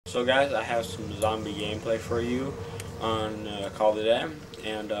So guys, I have some zombie gameplay for you on Call of the Dead,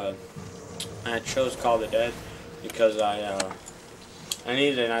 and I chose Call of the Dead because I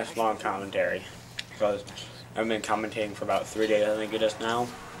needed a nice long commentary, because I've been commentating for about 3 days, I think it is now,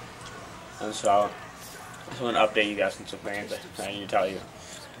 and so I just want to update you guys on some things that I need to tell you.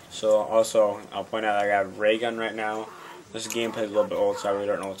 So also, I'll point out I got a ray gun right now. This gameplay is a little bit old, so I really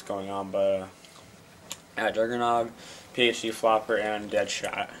don't know what's going on, but I got Juggernog, PhD Flopper, and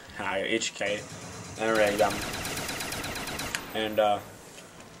Deadshot, HK, and a ray gun, and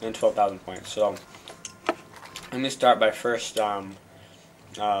 12,000 points. So let me start by first. This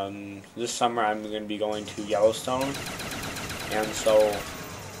summer I'm going to be going to Yellowstone, and so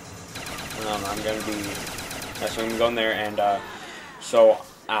I'm going to be going there, and so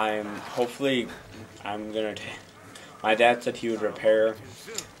I'm going to. My dad said he would repair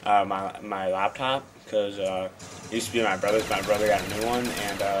my laptop, because it used to be my brother's. My brother got a new one,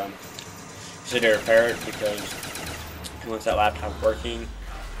 and he said to repair it because he wants that laptop working,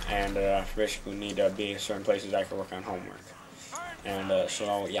 and basically need to be in certain places I can work on homework. And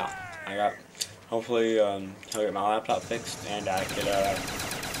so yeah, hopefully he'll get my laptop fixed, and I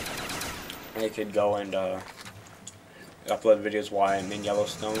could go and upload videos while I'm in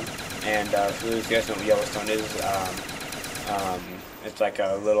Yellowstone. And for those guys know what Yellowstone is, it's like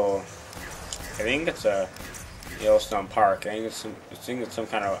a little, I think it's a Yellowstone Park. I think it's some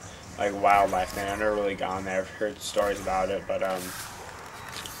kind of like wildlife thing. I've never really gone there. I've heard stories about it, but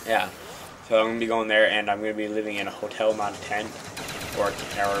yeah. So I'm gonna be going there, and I'm gonna be living in a hotel, not a tent, or a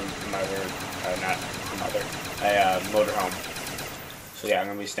motorhome. So yeah, I'm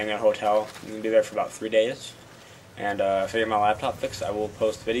gonna be staying in a hotel. I'm gonna be there for about 3 days, and if I get my laptop fixed, I will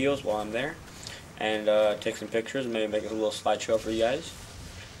post videos while I'm there, and take some pictures, and maybe make a little slideshow for you guys.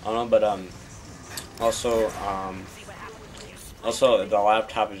 I don't know, but also the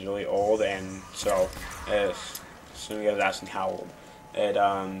laptop is really old, and so some of you guys asking how old. It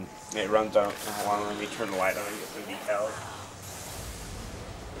runs on. Hold on, let me turn the light on and get some details.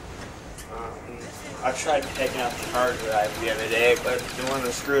 I tried taking out the hard drive the other day, but one of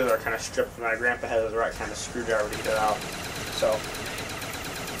the screws are kind of stripped. My grandpa has the right kind of screwdriver to get it out. So,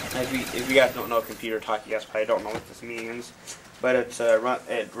 if you guys don't know computer talk, you guys probably don't know what this means. But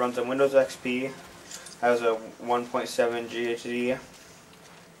it runs on Windows XP, has a 1.7 GHz,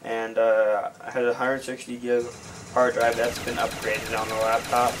 and has a 160 gig hard drive that's been upgraded on the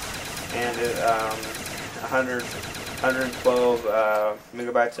laptop, and 112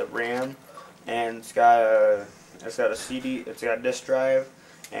 megabytes of RAM, and it's got a CD, it's got a disk drive,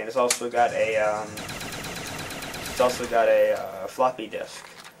 and it's also got a floppy disk.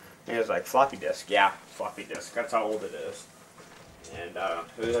 And it's like floppy disk, yeah, floppy disk. That's how old it is. And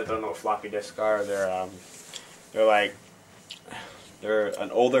for those that don't know what floppy disks are, they're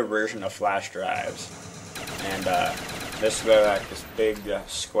an older version of flash drives. And this is like this big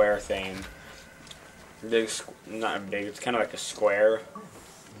square thing. Not big, it's kind of like a square.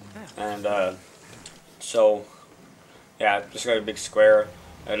 And so yeah, just like a big square.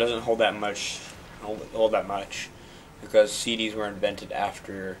 It doesn't hold that much, because CDs were invented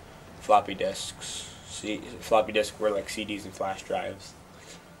after floppy disks. Floppy disks were like CDs and flash drives.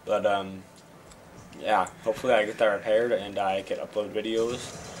 But yeah, hopefully I get that repaired and I can upload videos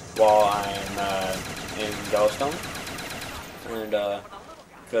while I'm in Yellowstone. And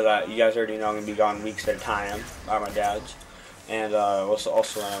because you guys already know I'm going to be gone weeks at a time by my dad's. And also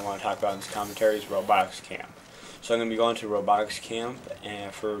I want to talk about in this commentary is robotics camp. So I'm going to be going to robotics camp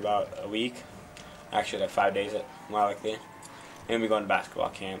for about a week. Actually, like 5 days, more likely. I'm going to be going to basketball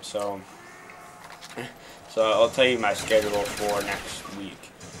camp. So I'll tell you my schedule for next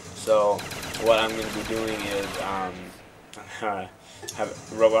week. So what I'm going to be doing is have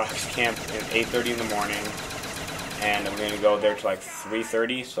robotics camp at 8:30 in the morning, and I'm going to go there to like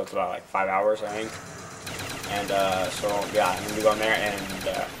 3:30, so it's about like 5 hours, I think. And so yeah, I'm going to be going there, and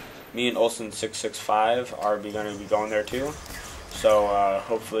me and Olsen665 are going to be going there too. So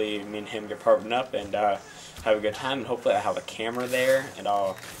hopefully me and him get partnered up and have a good time, and hopefully I have a camera there, and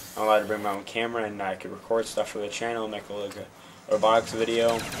I'm allowed to bring my own camera, and I can record stuff for the channel, make a robotics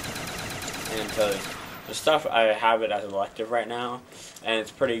video. And the stuff, I have it as an elective right now, and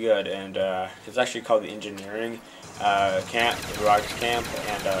it's pretty good, and it's actually called the engineering camp, the robotics camp,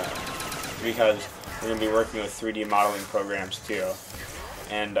 and because we're going to be working with 3D modeling programs too.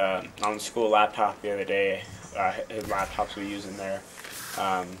 And on the school laptop the other day, his laptops we use in there.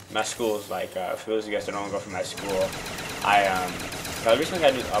 My school is like, for those of you guys that don't go from my school, I recently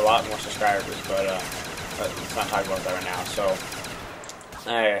got a lot more subscribers, but let's not talk about that right now. So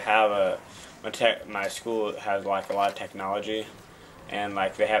I have my school has like a lot of technology, and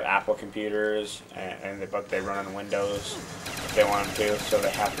like they have Apple computers, but they run on Windows if they want them to, so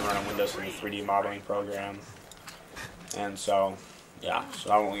they have to run on Windows for the 3D modeling program. And so, yeah,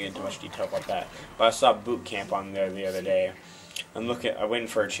 so I won't get into much detail about that. But I saw Boot Camp on there the other day. I'm waiting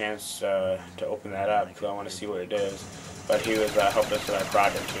for a chance to open that up because I want to see what it is. But he was helping us with our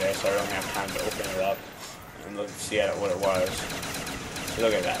project today, so I don't have time to open it up and look see at what it was. So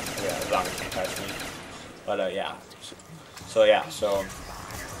look at that. Zombie can't touch me. But yeah. So yeah. So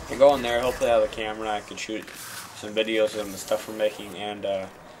I go in there. Hopefully I have a camera. I can shoot some videos of the stuff we're making and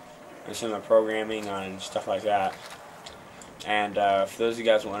some of the programming on stuff like that. And for those of you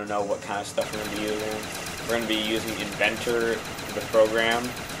guys who want to know what kind of stuff we're going to be using, we're going to be using Inventor, the program,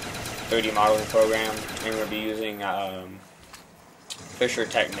 3D modeling program, and we're going to be using Fisher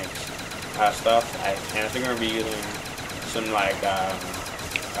Technics stuff. And I think we're going to be using some like,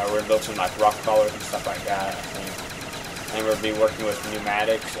 we're going to build some like rock collars and stuff like that, I think. And we're going to be working with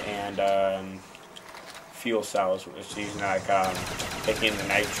pneumatics and fuel cells, which is using like taking the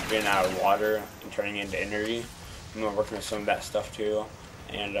nitrogen out of water and turning it into energy. I'm working with some of that stuff too,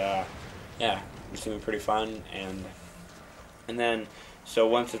 and yeah, it's gonna be pretty fun. And then so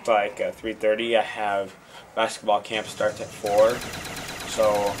once it's like 3:30, I have basketball camp starts at 4.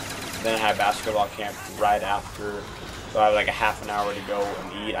 So then I have basketball camp right after. So I have like a half an hour to go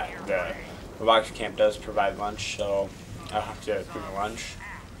and eat. The robotics camp does provide lunch, so I'll have to bring a lunch.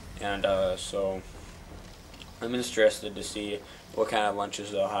 And so I'm interested to see what kind of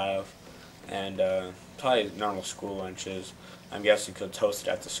lunches they'll have, and probably normal school lunches. I'm guessing because it's hosted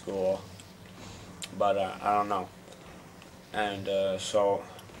at the school, but I don't know. And so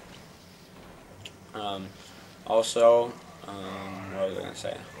also, what was I gonna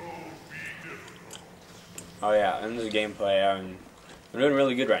say? Oh yeah, in this gameplay, I'm doing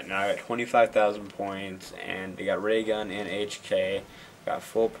really good right now. I got 25,000 points, and I got ray gun and HK. Got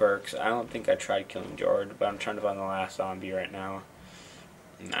full perks. I don't think I tried killing George, but I'm trying to find the last zombie right now,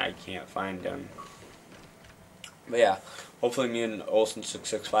 and I can't find him. But yeah, hopefully me and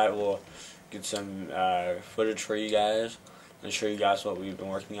Olsen665 will get some footage for you guys and show you guys what we've been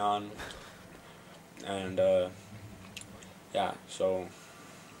working on. And yeah, so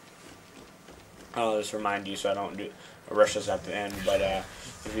I'll just remind you so I don't rush this at the end. But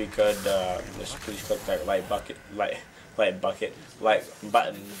if you could just please click that like button,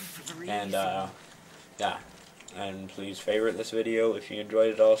 and yeah, and please favorite this video if you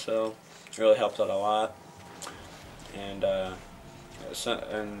enjoyed it. Also, it really helps out a lot. And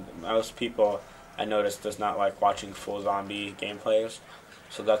and most people I noticed does not like watching full zombie gameplays,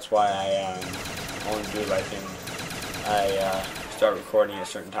 so that's why I only do like I start recording at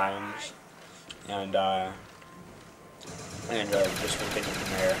certain times, and just continue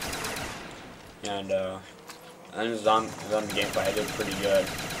from there. And zombie gameplay I did pretty good,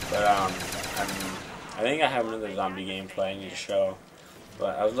 but I think I have another zombie gameplay I need to show,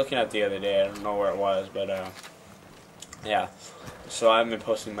 but I was looking at it the other day. I don't know where it was, but yeah, so I haven't been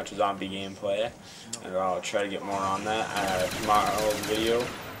posting much zombie gameplay, and I'll try to get more on that. Tomorrow's video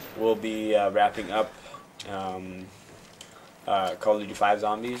will be wrapping up Call of Duty 5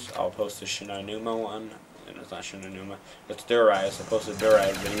 Zombies. I'll post the Shinonuma one, and it's not Shinonuma, it's Dura-Rise. I posted a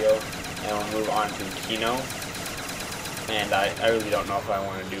Dura-Rise video, and we'll move on to Kino. And I really don't know if I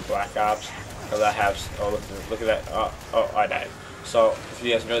want to do Black Ops, because I have, oh look at that, oh I died. So if you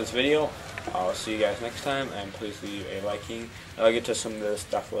guys enjoyed this video, I'll see you guys next time, and please leave a liking. I'll get to some of the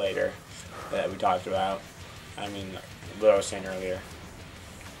stuff later that we talked about. I mean, what I was saying earlier.